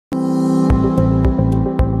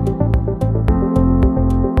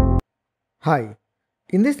Hi,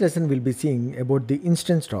 in this lesson we'll be seeing about the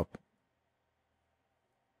instance top.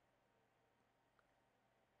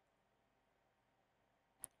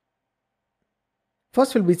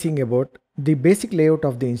 First we'll be seeing about the basic layout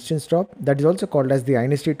of the instance top, that is also called as the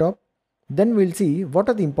INST top. Then we'll see what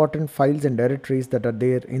are the important files and directories that are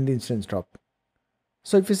there in the instance top.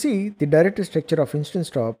 So if you see the directory structure of instance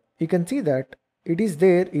top, you can see that it is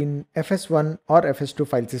there in FS1 or FS2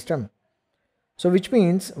 file system. So which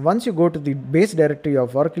means once you go to the base directory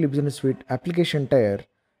of Oracle Business Suite application tier,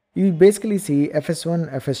 you basically see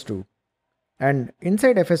FS1, FS2. And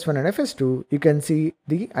inside FS1 and FS2, you can see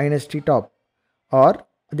the INST top or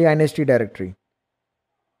the INST directory.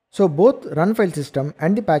 So both run file system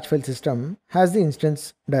and the patch file system has the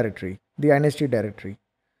instance directory, the INST directory.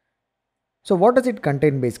 So what does it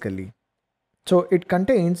contain basically? So it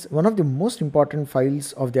contains one of the most important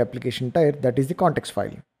files of the application tier, that is the context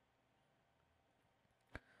file.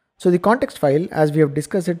 So the context file, as we have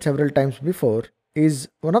discussed it several times before, is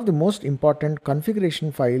one of the most important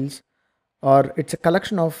configuration files, or it's a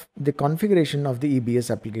collection of the configuration of the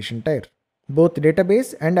EBS application tier. Both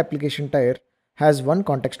database and application tier has one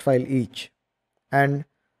context file each, and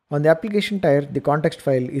on the application tier the context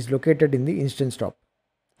file is located in the instance top.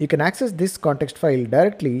 You can access this context file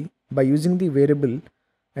directly by using the variable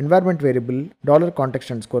environment variable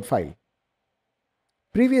 $context_file.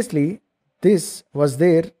 Previously this was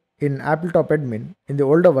there in Appletop admin in the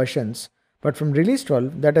older versions, but from release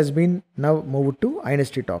 12 that has been now moved to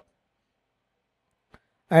INST top.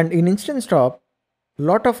 And in instance top,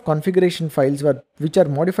 lot of configuration files which are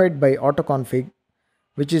modified by autoconfig,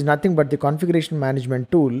 which is nothing but the configuration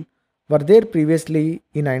management tool, were there previously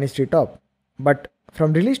in INST top. But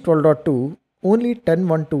from release 12.2, only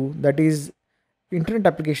 10.12, that is Internet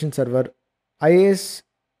Application Server IIS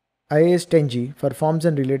 10G for forms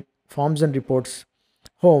and reports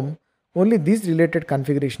home, only these related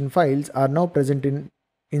configuration files are now present in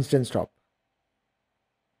instance top.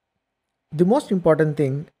 The most important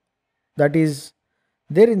thing that is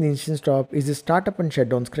there in the instance top is the startup and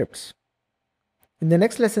shutdown scripts. In the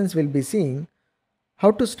next lessons we'll be seeing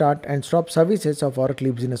how to start and stop services of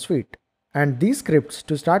Oracle Business Suite, and these scripts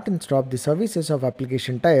to start and stop the services of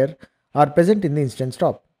application tier are present in the instance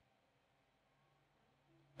top.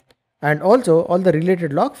 And also all the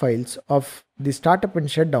related log files of the startup and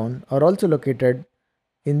shutdown are also located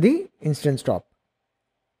in the instance top.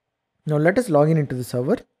 Now let us log in into the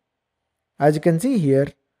server. As you can see here,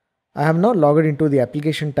 I have now logged into the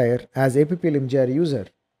application tier as APPLMGR user,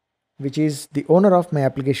 which is the owner of my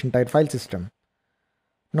application tier file system.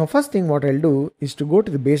 Now first thing what I'll do is to go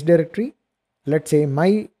to the base directory. Let's say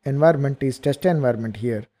my environment is test environment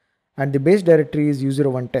here, and the base directory is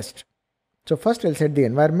u01 test. So first I'll set the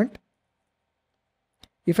environment.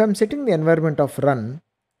 If I'm setting the environment of run,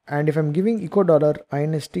 and if I'm giving echo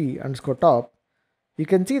 $inst_top, you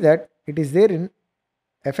can see that it is there in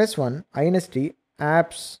FS1, INST,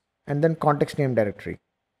 apps, and then context name directory.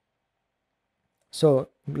 So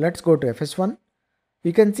let's go to FS1.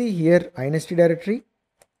 You can see here INST directory,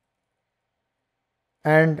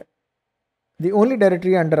 and the only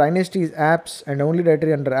directory under INST is apps, and the only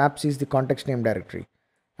directory under apps is the context name directory.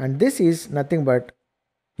 And this is nothing but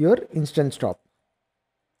your instance top.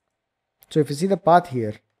 So if you see the path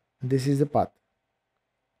here, this is the path.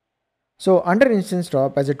 So under instance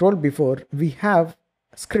top, as I told before, we have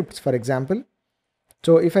scripts, for example.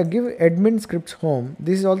 So if I give admin scripts home,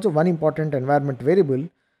 this is also one important environment variable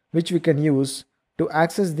which we can use to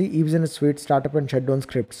access the eBusiness Suite startup and shutdown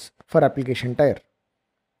scripts for application tier.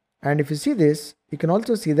 And if you see this, you can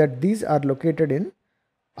also see that these are located in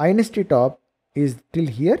INST top is till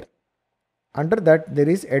here. Under that there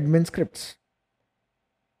is admin scripts.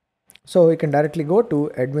 So you can directly go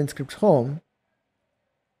to admin scripts home,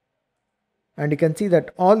 and you can see that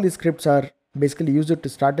all these scripts are basically used to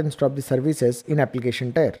start and stop the services in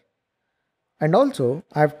application tier. And also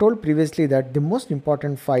I have told previously that the most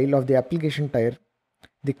important file of the application tier,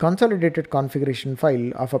 the consolidated configuration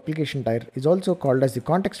file of application tier, is also called as the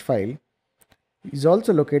context file, is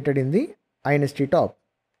also located in the INST top.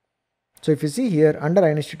 So if you see here under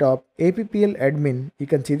INST top APPL admin, you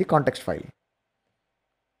can see the context file.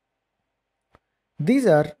 These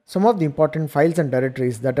are some of the important files and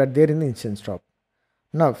directories that are there in the instance top.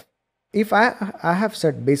 Now, if I have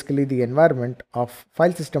set basically the environment of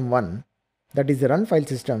file system 1, that is the run file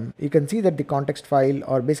system, you can see that the context file,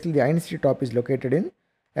 or basically the INST top, is located in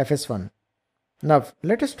FS1. Now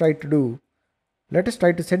let us try to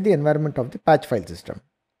set the environment of the patch file system.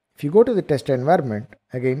 If you go to the test environment,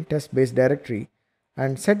 again test base directory,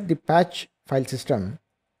 and set the patch file system,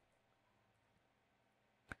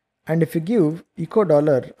 And if you give echo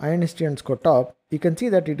 $inst underscore top, you can see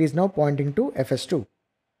that it is now pointing to fs2.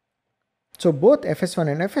 So both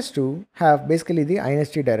fs1 and fs2 have basically the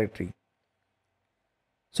INST directory.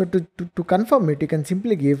 So to confirm it, you can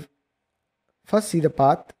simply give, first see the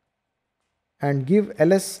path and give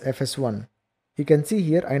ls fs1. You can see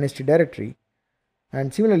here INST directory,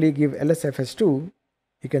 and similarly give ls fs2.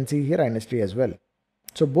 You can see here INST as well.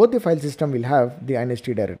 So both the file system will have the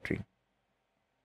INST directory.